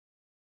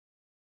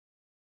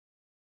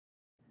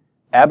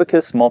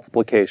Abacus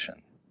multiplication.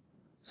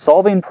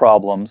 Solving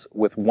problems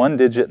with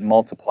one-digit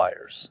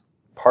multipliers.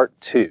 Part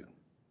 2.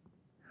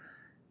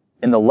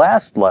 In the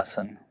last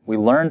lesson, we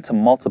learned to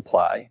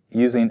multiply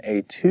using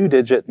a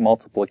two-digit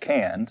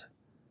multiplicand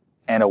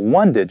and a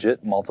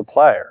one-digit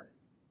multiplier.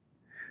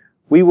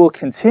 We will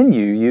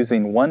continue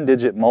using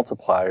one-digit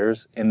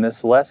multipliers in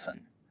this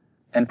lesson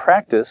and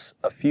practice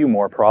a few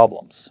more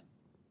problems.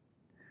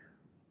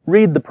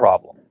 Read the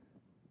problem.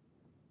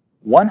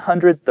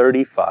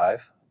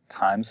 135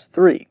 times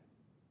 3.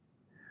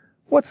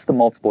 What's the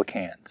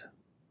multiplicand?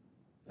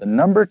 The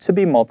number to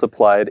be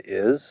multiplied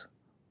is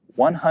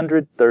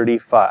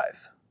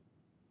 135.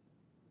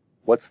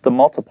 What's the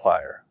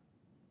multiplier?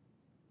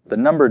 The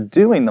number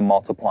doing the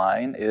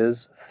multiplying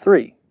is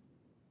 3.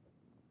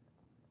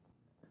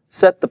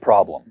 Set the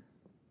problem.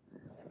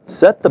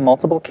 Set the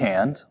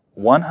multiplicand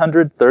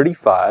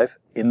 135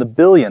 in the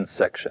billions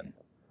section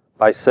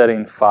by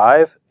setting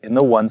 5 in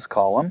the ones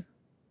column,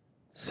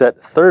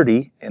 set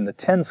 30 in the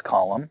tens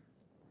column,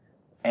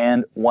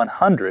 and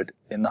 100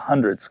 in the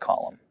hundreds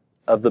column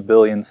of the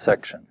billions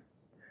section.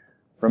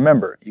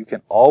 Remember, you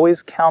can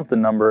always count the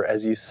number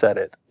as you set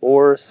it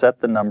or set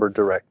the number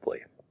directly.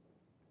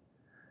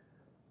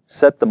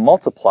 Set the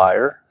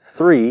multiplier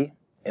 3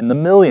 in the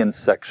millions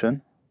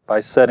section by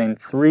setting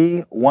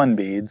 3 one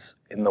beads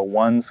in the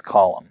ones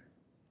column.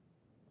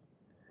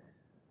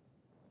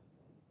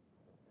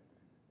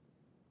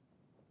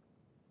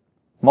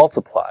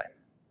 Multiply.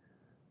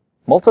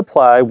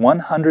 Multiply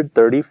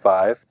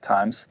 135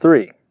 times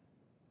 3.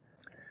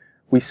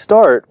 We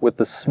start with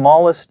the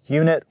smallest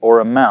unit or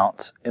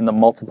amount in the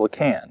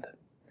multiplicand.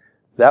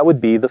 That would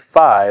be the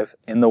 5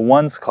 in the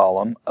ones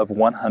column of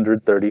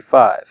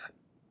 135.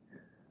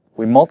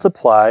 We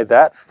multiply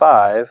that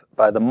 5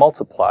 by the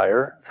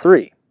multiplier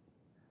 3.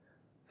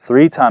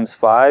 3 times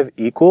 5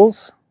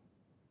 equals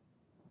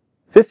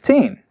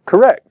 15.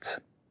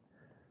 Correct.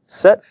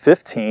 Set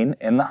 15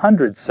 in the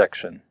hundreds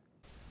section.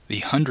 The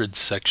hundreds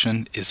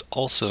section is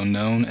also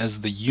known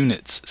as the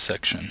units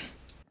section.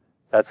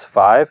 That's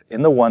 5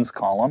 in the ones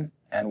column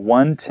and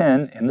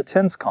 110 in the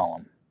tens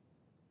column.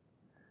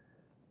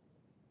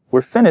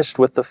 We're finished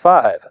with the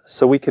 5,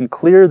 so we can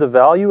clear the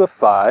value of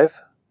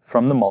 5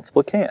 from the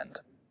multiplicand.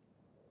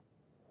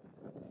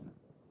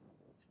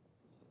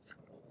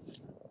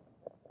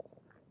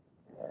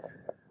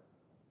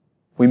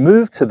 We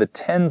move to the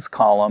tens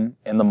column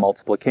in the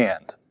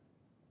multiplicand.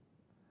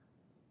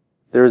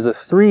 There is a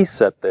 3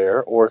 set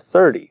there, or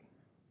 30.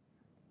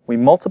 We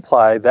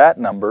multiply that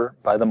number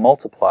by the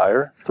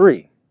multiplier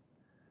 3.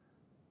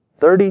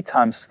 30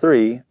 times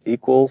 3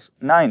 equals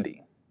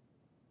 90.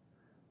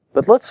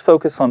 But let's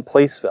focus on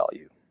place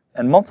value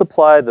and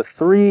multiply the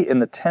 3 in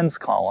the tens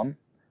column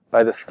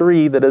by the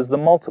 3 that is the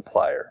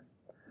multiplier.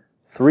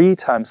 3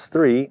 times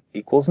 3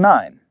 equals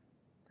 9.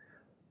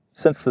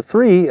 Since the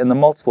 3 in the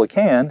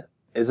multiplicand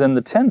is in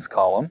the tens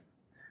column,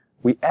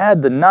 we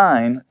add the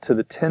 9 to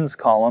the tens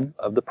column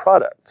of the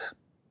product.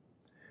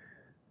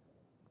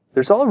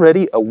 There's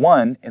already a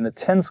 1 in the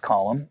tens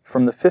column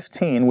from the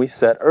 15 we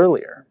set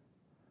earlier,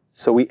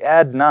 so we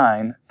add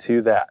 9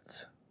 to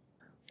that.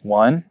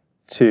 1,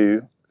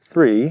 2,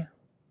 3,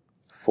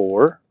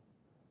 4,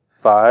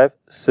 5,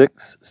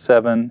 6,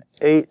 7,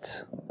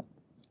 8,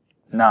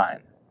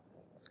 9.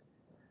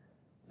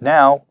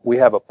 Now we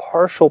have a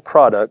partial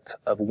product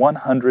of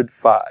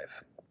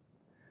 105.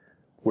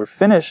 We're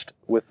finished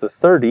with the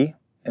 30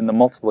 in the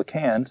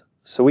multiplicand,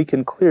 so we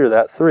can clear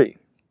that 3.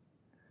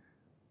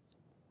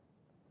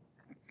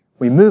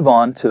 We move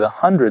on to the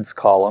hundreds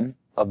column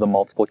of the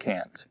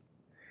multiplicand.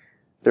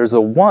 There's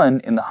a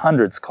 1 in the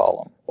hundreds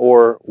column,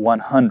 or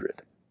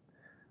 100.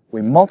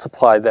 We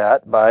multiply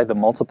that by the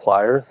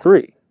multiplier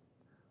 3.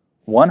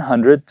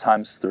 100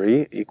 times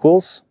 3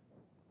 equals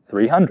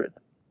 300.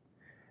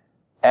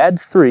 Add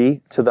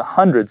 3 to the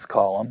hundreds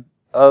column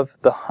of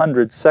the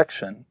hundreds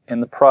section in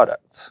the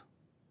product.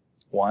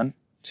 1,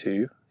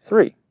 2,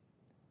 3.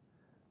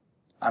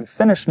 I'm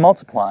finished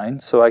multiplying,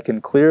 so I can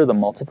clear the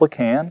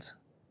multiplicand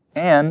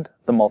and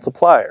the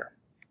multiplier.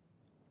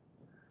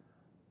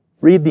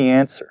 Read the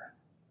answer.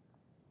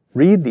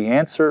 Read the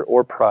answer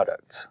or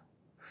product.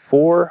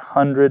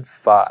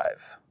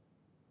 405.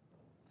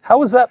 How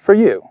was that for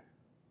you?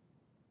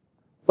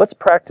 Let's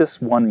practice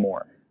one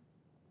more.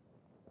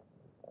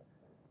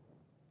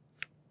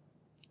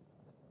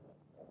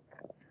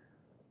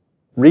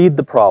 Read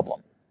the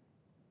problem.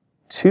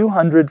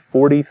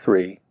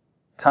 243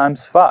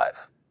 times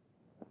 5.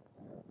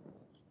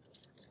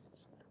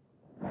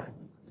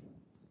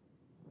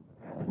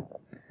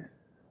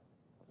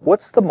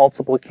 What's the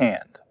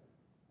multiplicand?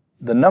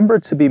 The number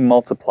to be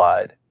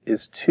multiplied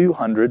is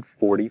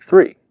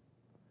 243.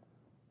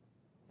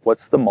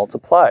 What's the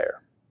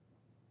multiplier?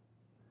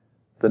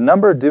 The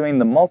number doing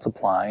the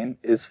multiplying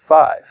is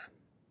 5.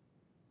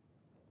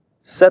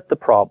 Set the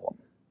problem.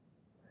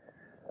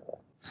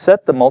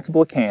 Set the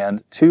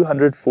multiplicand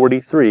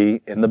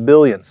 243 in the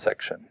billions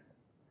section.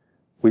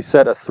 We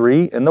set a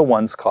 3 in the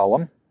ones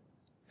column,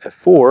 a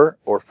 4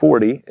 or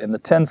 40 in the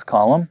tens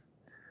column,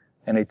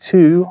 and a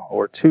 2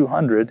 or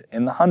 200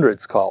 in the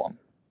hundreds column.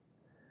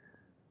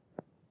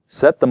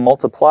 Set the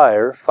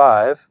multiplier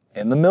 5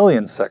 in the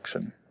millions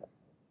section.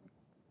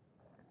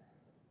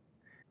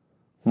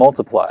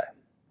 Multiply.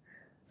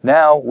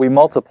 Now we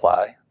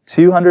multiply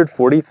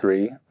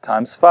 243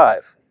 times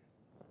 5.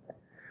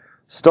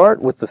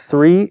 Start with the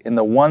 3 in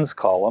the ones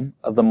column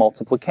of the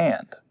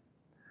multiplicand.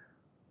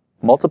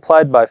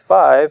 Multiplied by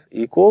 5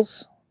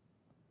 equals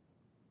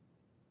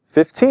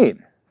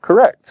 15.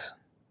 Correct.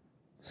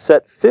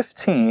 Set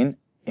 15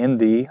 in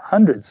the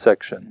hundreds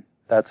section.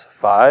 That's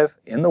 5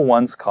 in the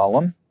ones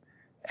column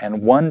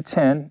and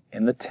 110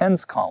 in the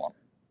tens column.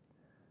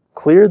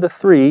 Clear the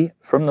 3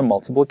 from the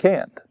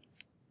multiplicand.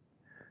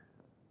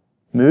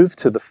 Move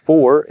to the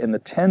 4 in the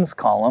tens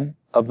column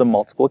of the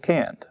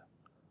multiplicand.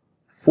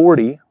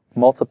 40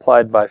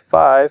 multiplied by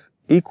 5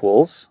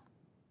 equals,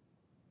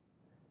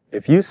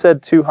 if you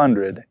said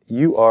 200,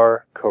 you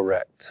are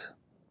correct.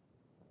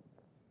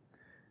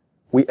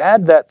 We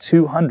add that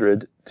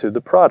 200 to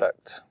the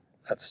product.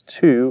 That's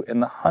 2 in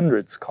the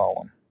hundreds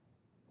column.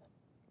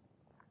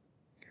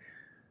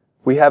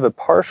 We have a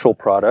partial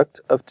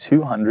product of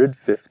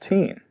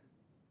 215.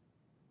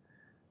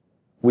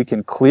 We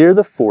can clear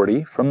the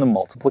 40 from the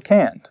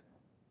multiplicand.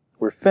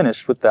 We're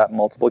finished with that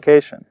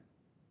multiplication.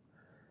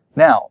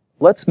 Now,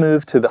 let's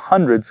move to the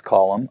hundreds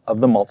column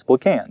of the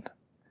multiplicand.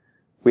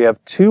 We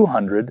have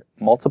 200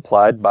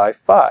 multiplied by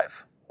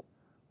 5,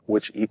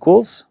 which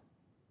equals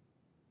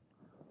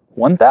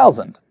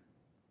 1,000.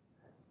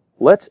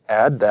 Let's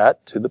add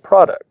that to the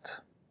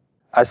product.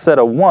 I set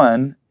a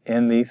 1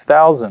 in the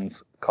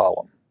thousands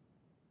column.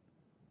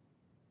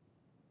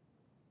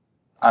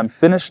 I'm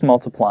finished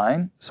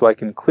multiplying, so I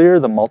can clear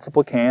the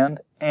multiplicand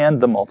and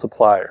the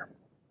multiplier.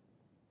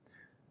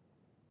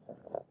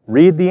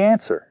 Read the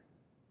answer.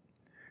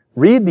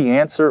 Read the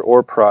answer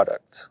or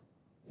product.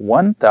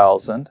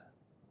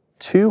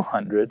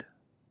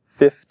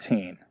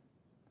 1,215.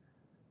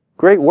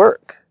 Great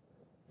work!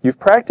 You've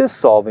practiced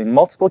solving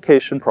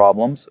multiplication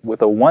problems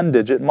with a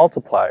one-digit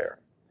multiplier.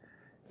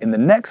 In the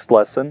next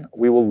lesson,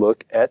 we will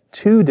look at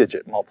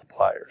two-digit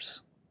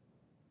multipliers.